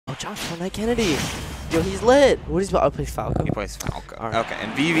John Fortnite Kennedy. Yo, he's lit. What is he? Oh, plays Falco. He plays Falco. Right. Okay,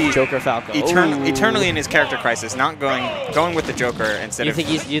 and Vivi Joker Falco. Eternally in his character crisis, not going with the Joker instead You of. think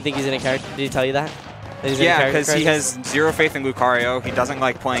he's in a character? Did he tell you that? Yeah, because he has zero faith in Lucario. He doesn't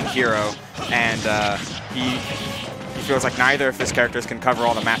like playing hero, and he feels like neither of his characters can cover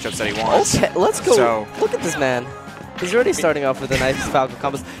all the matchups that he wants. Okay, let's go. So, look at this man. He's already starting off with a nice Falco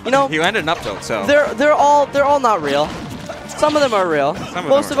combos. You know, he landed an up tilt, so they're all not real. Some of them are real.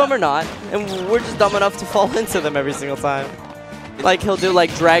 Most of them are not, and we're just dumb enough to fall into them every single time. Like he'll do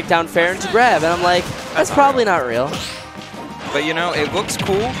like drag down fair into grab, and I'm like, that's probably not real. But you know, it looks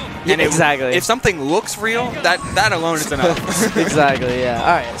cool. Yeah, And exactly. If something looks real, that alone is enough. Exactly. Yeah. All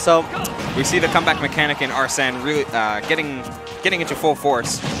right. So we see the comeback mechanic in Arsene really getting into full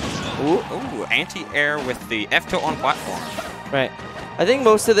force. Ooh, anti-air with the F tilt on platform. Right. I think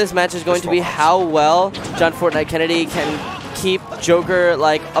most of this match is going to be how well John Fortnite Kennedy can keep Joker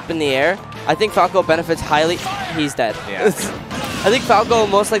like up in the air. I think Falco benefits highly. He's dead. Yeah. I think Falco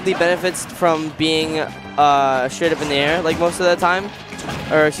most likely benefits from being straight up in the air like most of the time.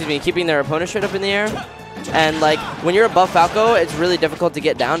 Or excuse me, keeping their opponent straight up in the air. And like when you're above Falco, it's really difficult to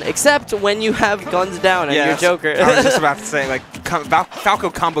get down, except when you have guns down and you're Joker. I was just about to say, like, Falco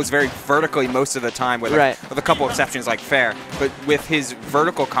combos very vertically most of the time, with, like, with a couple exceptions like fair. But with his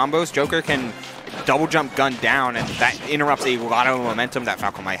vertical combos, Joker can double jump gun down, and that interrupts a lot of momentum that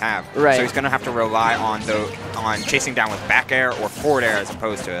Falco might have. Right. So he's going to have to rely on chasing down with back air or forward air as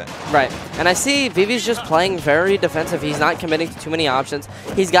opposed to it. Right. And I see Vivi's just playing very defensive. He's not committing to too many options.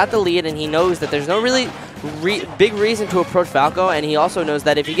 He's got the lead, and he knows that there's no really big reason to approach Falco, and he also knows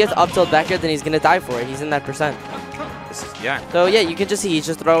that if he gets up tilt back air, then he's going to die for it. He's in that percent. Yeah. So yeah, you can just see he's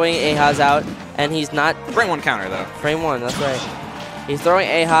just throwing Ahaz out, and he's not... Frame 1 counter, though. Frame 1, that's right. He's throwing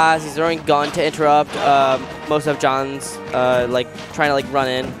Ahaz, he's throwing gun to interrupt most of John's, like, trying to, like, run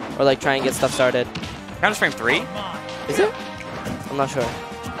in, or, like, try and get stuff started. Counter's frame 3? Is it? I'm not sure.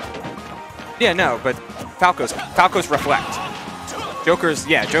 Yeah, no, but Falco's reflect. Joker's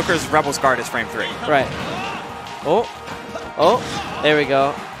Rebel's guard is frame 3. Right. Oh, there we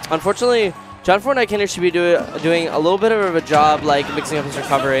go. Unfortunately, John Fortnite Kennedy should be doing a little bit of a job, like, mixing up his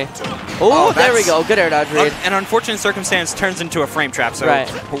recovery. Oh, there we go. Good air dodge read. An unfortunate circumstance turns into a frame trap, so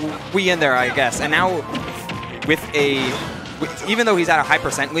we in there, I guess. And now, even though he's at a high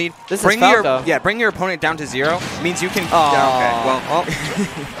percent lead, bringing your opponent down to 0 means you can. Oh. Okay,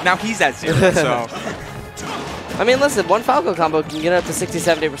 well, now he's at 0. So. I mean, listen, one Falco combo can get up to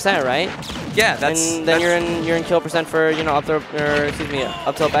 60–70%, right? Yeah, and then you're in kill percent for up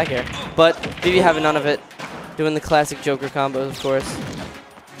tilt back air. But Vivi having none of it, doing the classic Joker combos, of course.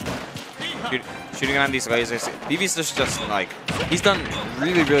 Shooting on these lasers, Vivi's just like, he's done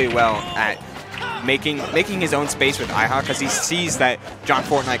really well at making his own space with IHA, because he sees that John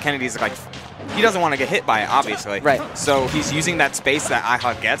Fortnite Kennedy's like, he doesn't want to get hit by it, obviously. Right. So he's using that space that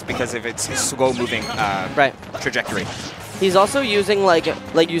IHA gets because of its slow-moving trajectory. He's also using, like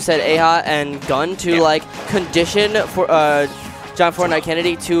you said, AHA and gun to like condition for John Fortnite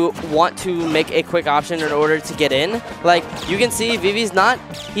Kennedy to want to make a quick option in order to get in. Like you can see, Vivi's not.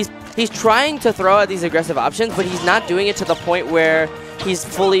 He's trying to throw out these aggressive options, but he's not doing it to the point where he's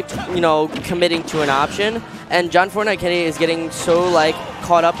fully, committing to an option. And John Fortnite Kennedy is getting so like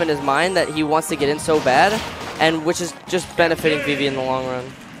caught up in his mind that he wants to get in so bad, and which is just benefiting Vivi in the long run.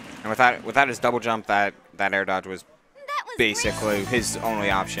 And without his double jump, that air dodge was basically his only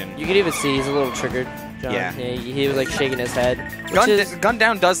option. You can even see he's a little triggered, John. Yeah. He was like shaking his head. Gun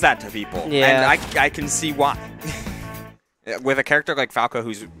down does that to people. Yeah. And I can see why. With a character like Falco,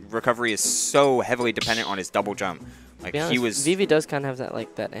 whose recovery is so heavily dependent on his double jump, like Vivi does kind of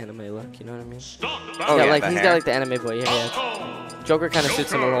have that anime look. You know what I mean? Oh yeah, he's got like the anime boy. Yeah. Joker kind of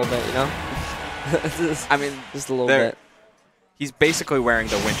suits him a little bit, you know. I mean, just a little bit. He's basically wearing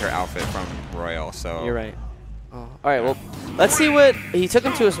the winter outfit from Royal, so. You're right. Oh. All right, well, let's see what he took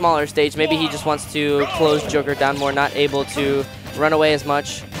him to a smaller stage. Maybe he just wants to close Joker down more, not able to run away as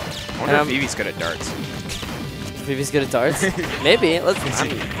much. I wonder if Vivi's good at darts. Vivi's good at darts? Maybe. I'm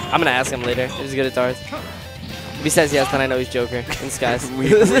gonna ask him later if he's good at darts. If he says yes, then I know he's Joker in disguise.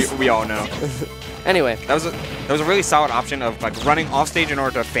 we all know. Anyway, that was a really solid option of like running off stage in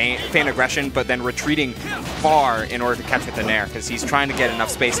order to feign aggression, but then retreating far in order to catch with the nair, because he's trying to get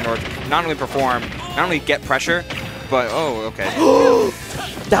enough space in order to not only get pressure, but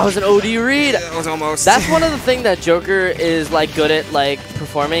that was an OD read. That was almost. That's one of the things that Joker is like good at like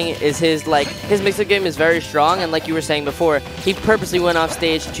performing, is his mix-up game is very strong, and like you were saying before, he purposely went off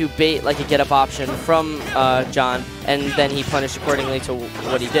stage to bait like a get-up option from John, and then he punished accordingly to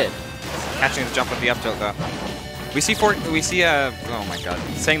what he did. Catching the jump with the up tilt though. We see oh my god,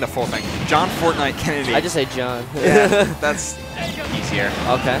 saying the full thing. John Fortnite Kennedy. I just say John. Yeah, that's easier.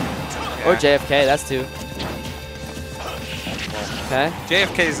 Okay. Yeah. Or JFK, that's two. Okay.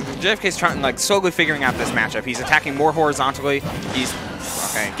 JFK's trying, like, slowly figuring out this matchup. He's attacking more horizontally. He's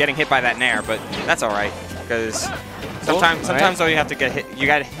getting hit by that nair, but that's all right because sometimes though you have to get hit. You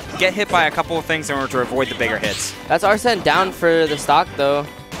gotta get hit by a couple of things in order to avoid the bigger hits. That's Arsene down for the stock though.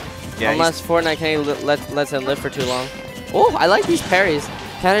 Yeah, unless Fortnite Kennedy lets him live for too long. Oh, I like these parries.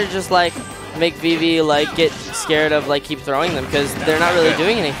 Kind of just like make Vivi like get scared of like keep throwing them because they're not really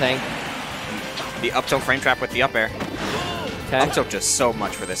doing anything. The up tilt frame trap with the up air. Okay. Up tilt just so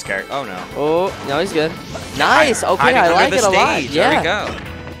much for this character. Oh no. Oh, no, he's good. Nice. Okay, I like it a lot. Yeah. There we go.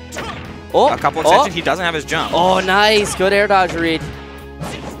 Oh, a couple extensions. He doesn't have his jump. Oh, nice. Good air dodge read.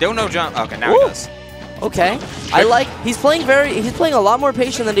 Still no jump. Okay, now he does. Okay. I like. He's playing a lot more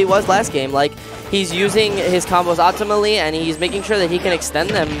patient than he was last game. Like he's using his combos optimally, and he's making sure that he can extend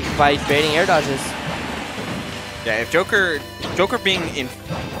them by baiting air dodges. Yeah, if Joker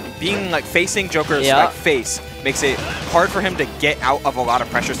being like facing Joker's like face makes it hard for him to get out of a lot of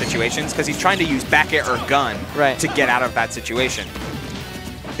pressure situations because he's trying to use back air or gun to get out of that situation.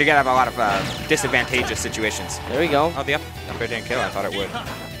 You get out of a lot of disadvantageous situations. There we go. Oh, the up air didn't kill. I thought it would.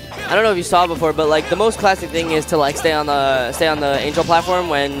 I don't know if you saw before, but like the most classic thing is to like stay on the Angel platform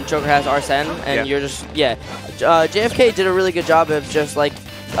when Joker has Arsene, and you're just JFK did a really good job of just like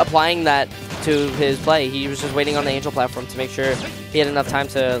applying that to his play. He was just waiting on the Angel platform to make sure he had enough time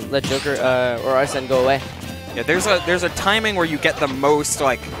to let Joker or Arsene go away. Yeah, there's a timing where you get the most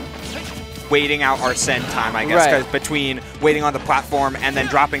like waiting out Arsene time, I guess, because between waiting on the platform and then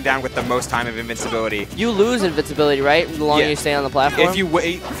dropping down with the most time of invincibility. You lose invincibility, right? The longer you stay on the platform. If you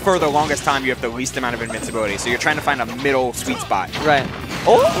wait for the longest time, you have the least amount of invincibility. So you're trying to find a middle sweet spot. Right.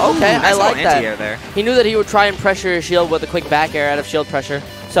 Oh, okay. I like that. There. He knew that he would try and pressure his shield with a quick back air out of shield pressure.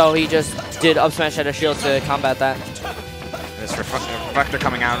 So he just did up smash out of shield to combat that. This reflector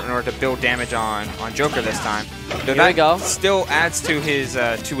coming out in order to build damage on Joker this time. So Here we go. Still adds to his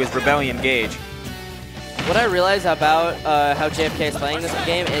Rebellion gauge. What I realize about how JFK is playing this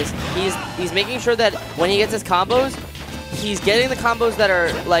game is he's making sure that when he gets his combos, he's getting the combos that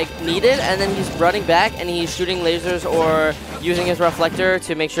are like needed, and then he's running back and he's shooting lasers or using his reflector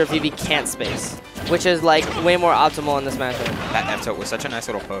to make sure Vivi can't space, which is like way more optimal in this matchup. That F tilt was such a nice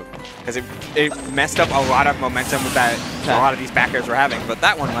little poke because it messed up a lot of momentum with that a lot of these back airs were having, but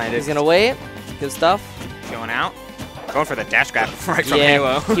that one landed. He's gonna wait. Good stuff. Going out. Going for the dash grab right from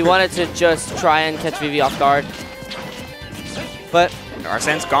Halo. He wanted to just try and catch Vivi off guard. But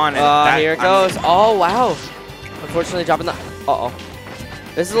Arsene's gone. And here it goes. Oh, wow. Unfortunately, dropping the... Uh-oh.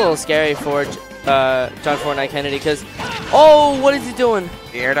 This is a little scary for John Fortnite Kennedy because... Oh, what is he doing?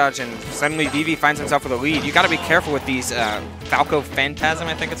 The air dodge, and suddenly Vivi finds himself with a lead. You got to be careful with these Falco Phantasm,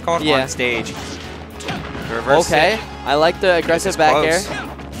 I think it's called, on stage. Reverse it. I like the aggressive back air.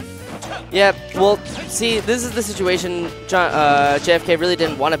 Yeah, well, see, this is the situation JFK really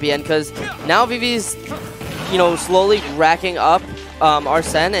didn't want to be in because now Vivi's, slowly racking up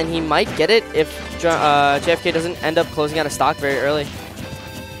Arsene, and he might get it if JFK doesn't end up closing out of stock very early.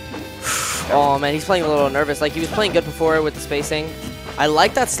 Oh, man, he's playing a little nervous. Like, he was playing good before with the spacing. I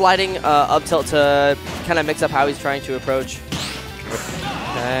like that sliding up tilt to kind of mix up how he's trying to approach.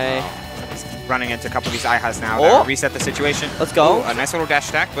 Okay. Running into a couple of these IHAs now. That'll reset the situation. Let's go. Ooh, a nice little dash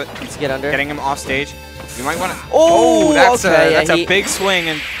attack, but let's get under. Getting him off stage. You might want to. Oh, that's a big swing,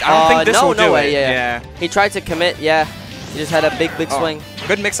 and I don't think this will do it. Yeah. He tried to commit. Yeah, he just had a big swing.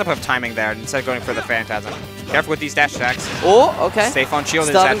 Good mix-up of timing there instead of going for the Phantasm. Careful with these dash attacks. Oh, okay. Safe on shield.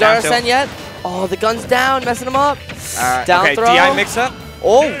 Still haven't got Arsene yet. Oh, the gun's down, messing him up. Down throw. DI mix-up.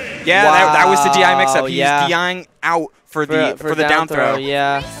 Oh, yeah, that was the DI mix-up. He's DIing out for the down throw.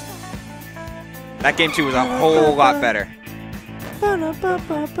 Yeah. That game 2 was a whole lot better.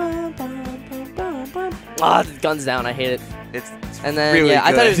 Ah, the gun's down. I hate it. It's and then really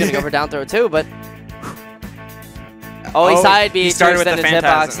I thought he was gonna go for down throw too, but he side B. He started with the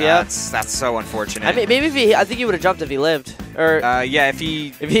Phantasm. Yeah, that's so unfortunate. I mean, maybe I think he would have jumped if he lived. Or yeah, if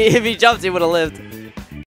he jumped, he would have lived.